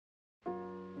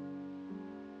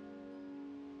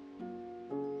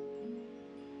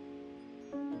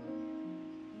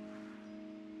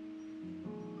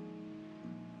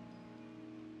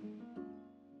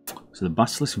So the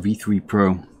Basilisk V3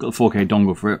 Pro, got the 4K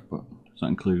dongle for it, but it's not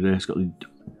included here. It's got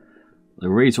the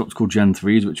Razer optical Gen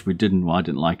 3s, which I didn't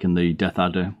like in the Death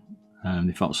Adder.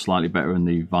 They felt slightly better in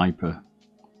the Viper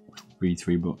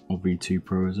V3 or V2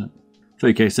 Pro, is it?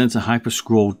 30K sensor, hyper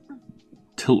scroll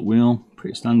tilt wheel,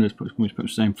 pretty standard, pretty much the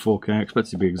same 4K. I expect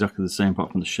it to be exactly the same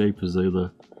apart from the shape as the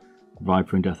other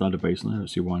Viper and Death Adder basically. I don't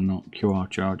see why not. QI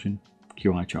charging,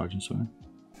 sorry.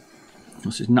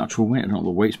 What's its natural weight? I don't know what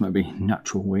the weights might be.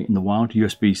 Natural weight in the wild.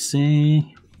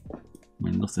 USB-C. I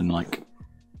mean, nothing like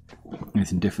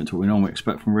anything different to what we normally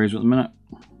expect from Razer at the minute.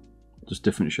 Just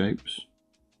different shapes.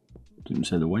 Didn't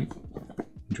say the weight.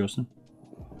 Interesting.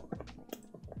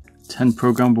 10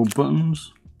 programmable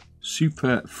buttons.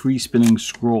 Super free spinning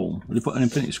scroll. They put an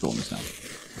infinity scroll in this now.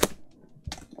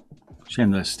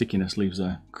 Shame their stickiness leaves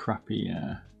a crappy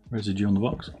residue on the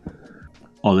box.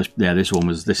 Oh, this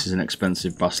is an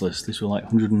expensive Basilisk. This was like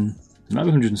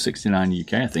 169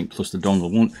 UK, I think, plus the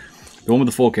dongle. The one with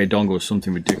the 4K dongle was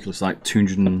something ridiculous, like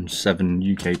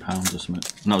 207 UK pounds or something.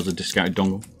 And that was a discounted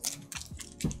dongle.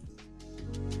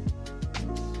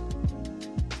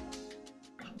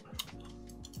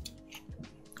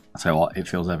 I'll tell you what, it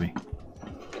feels heavy.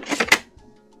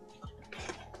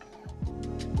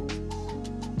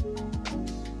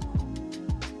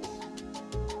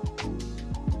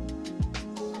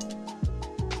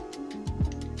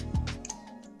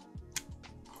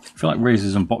 I feel like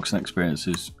Razer's unboxing experience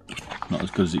is not as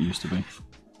good as it used to be.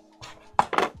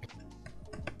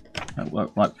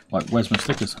 Like where's my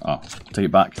stickers? Oh, take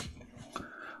it back.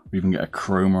 We even get a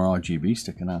chroma RGB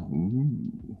sticker now.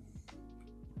 Ooh.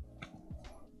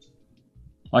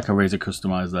 Like how Razer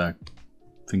customized their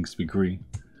things to be green.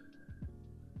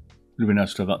 Would have been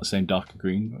nice to have that the same darker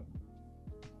green.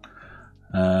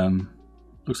 But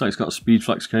looks like it's got a speed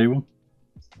flex cable.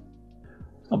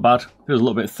 Not bad. Feels a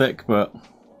little bit thick, but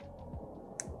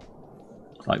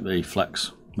like the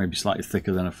flex, maybe slightly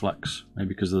thicker than a flex, maybe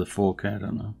because of the 4K, I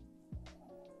don't know.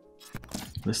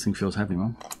 This thing feels heavy,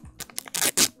 man.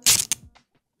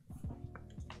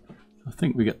 I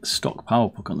think we get the stock power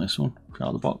puck on this one, out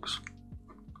of the box.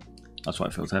 That's why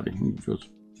it feels heavy. It feels...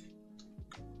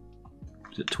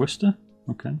 Is it twister?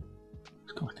 Okay.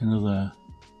 It's got like another...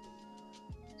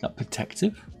 Is that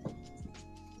protective?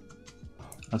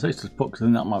 I'd say it's just puck, because I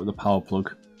think that might be the power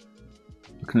plug.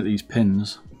 Looking at these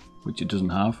pins, which it doesn't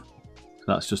have. So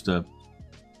that's just a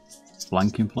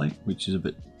blanking plate, which is a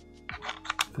bit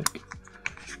thick.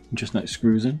 And just now it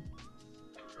screws in.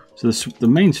 So the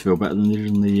mains feel better than they did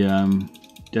in the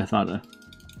Death Adder.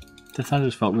 Death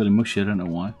Adder's felt really mushy, I don't know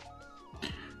why.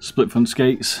 Split front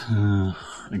skates,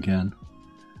 again.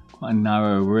 Quite a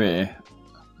narrow rear,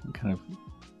 kind of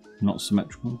not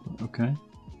symmetrical, but okay.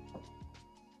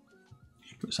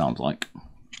 That's what it sounds like.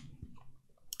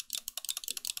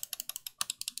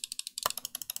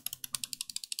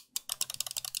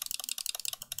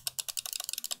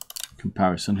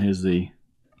 Comparison, here's the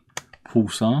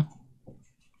Pulsar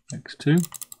X2.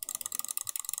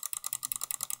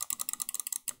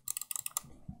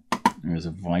 There's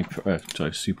a Viper,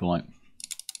 sorry, Superlight.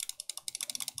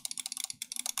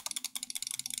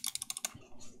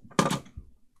 I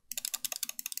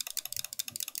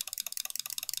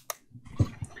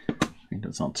think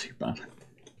that's not too bad.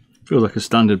 Feels like a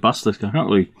standard Basilisk. I can't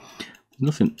really,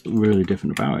 there's nothing really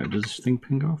different about it. Does this thing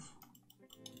ping off?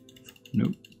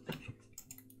 Nope.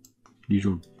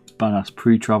 Usual badass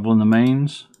pre-travel in the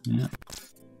mains. Yeah.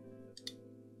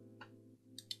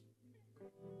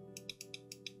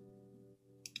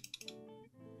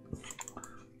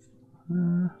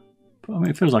 But I mean,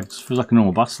 it feels like a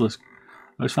normal Basilisk.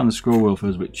 I just found the scroll wheel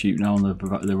feels a bit cheap now on the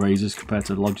Razers compared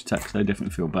to the Logitech. They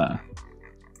definitely feel better.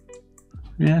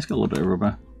 Yeah, it's got a little bit of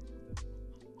rubber.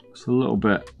 It's a little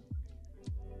bit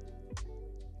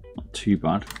not too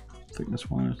bad. Thickness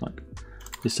wise, like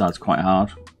this side's quite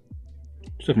hard.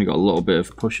 It's definitely got a little bit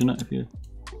of push in it if you.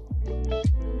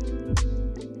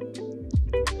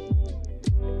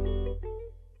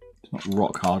 It's not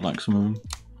rock hard like some of them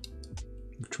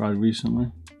I've tried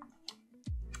recently.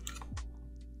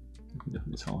 You can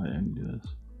definitely tell here and do this.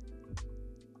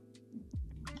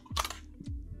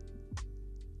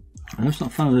 I'm just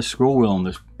not a fan of this scroll wheel on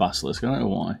this Basilisk. I don't know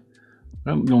why. I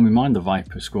don't normally mind the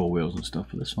Viper scroll wheels and stuff,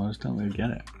 but this one I just don't really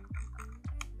get it.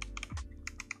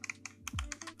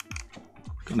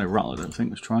 Got no rattle, I don't think.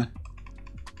 Let's try. A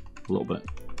little bit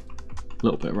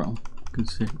of rattle. You can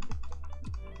see.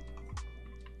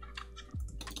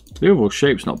 The overall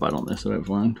shape's not bad on this, I don't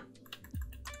find.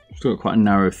 Still got quite a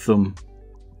narrow thumb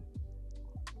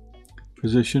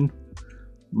position.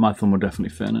 My thumb will definitely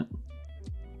fit in it.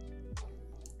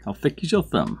 How thick is your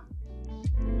thumb?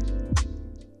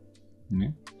 Yeah.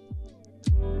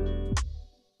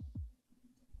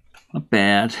 Not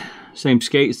bad. Same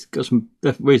skates. Got some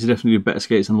ways to definitely do better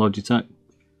skates than Logitech.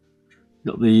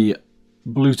 Got the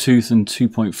Bluetooth and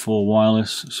 2.4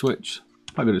 wireless switch.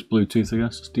 Quite good as Bluetooth, I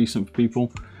guess. It's decent for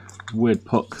people. Weird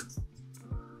puck.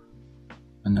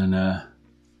 And then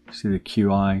see the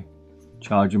QI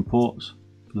charging ports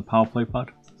for the power play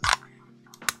pad.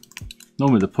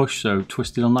 Normally the push, so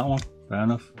twisted on that one. Fair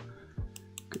enough.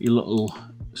 Got your little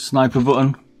sniper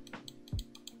button.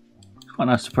 It's quite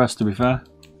nice to press, to be fair.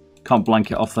 Can't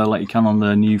blank it off there like you can on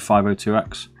the new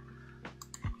 502X.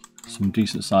 Some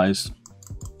decent sized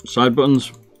side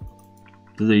buttons.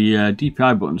 The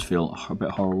DPI buttons feel a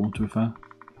bit horrible, to be fair.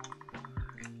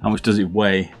 How much does it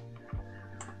weigh?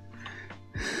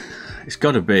 It's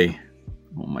got to be,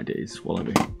 oh my days, will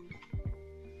it be?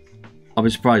 I'll be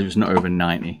surprised if it's not over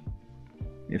 90.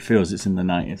 It feels it's in the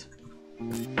 90s.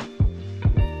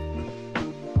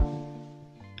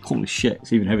 Holy shit,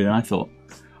 it's even heavier than I thought.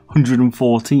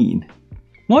 114.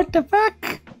 What the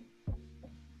fuck?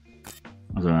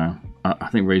 I don't know. I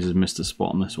think Razer's missed a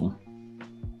spot on this one.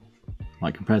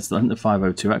 Like compared to, I think the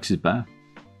 502X is better.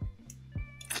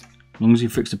 As long as you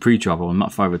fix the pre-travel, and that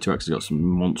 502X has got some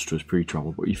monstrous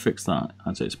pre-travel, but you fix that,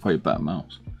 I'd say it's probably a better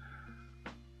mouse.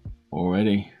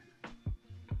 Already.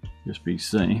 Just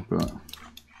BC, but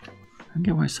I don't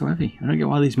get why it's so heavy. I don't get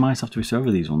why these mice have to be so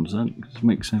heavy, these ones. That just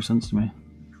makes no sense to me.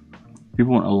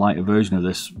 People want a lighter version of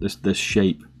this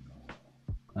shape.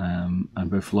 And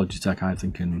both Logitech, I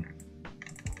think, and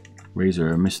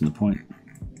Razer are missing the point.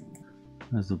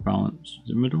 There's the balance.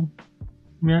 Is it middle?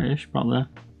 Yeah, ish, about there.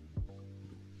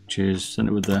 Cheers. Sent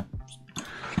it with the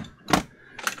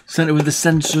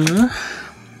sensor.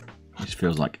 This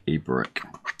feels like a brick,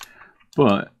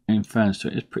 but in fairness to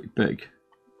it, it's pretty big.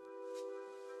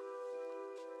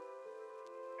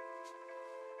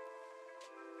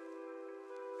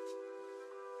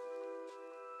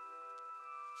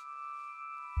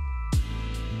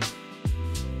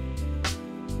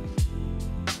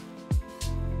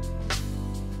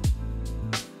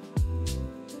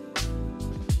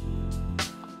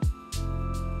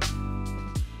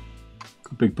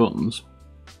 Big buttons.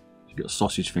 If you've got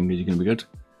sausage fingers, you're going to be good.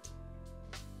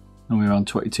 And we're around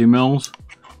 22 mils.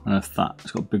 And a fat, it's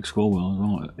got a big scroll wheel as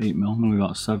well, 8 mil. And we've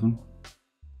got 7.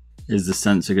 Is the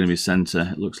sensor going to be center?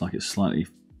 It looks like it's slightly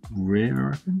rear, I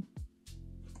reckon.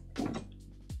 A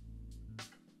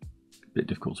bit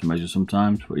difficult to measure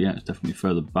sometimes, but yeah, it's definitely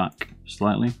further back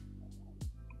slightly.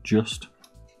 Just.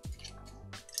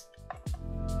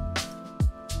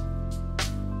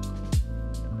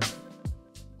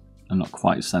 And not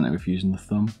quite center if using the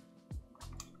thumb.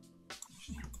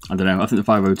 I don't know, I think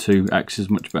the 502X is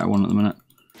a much better one at the minute.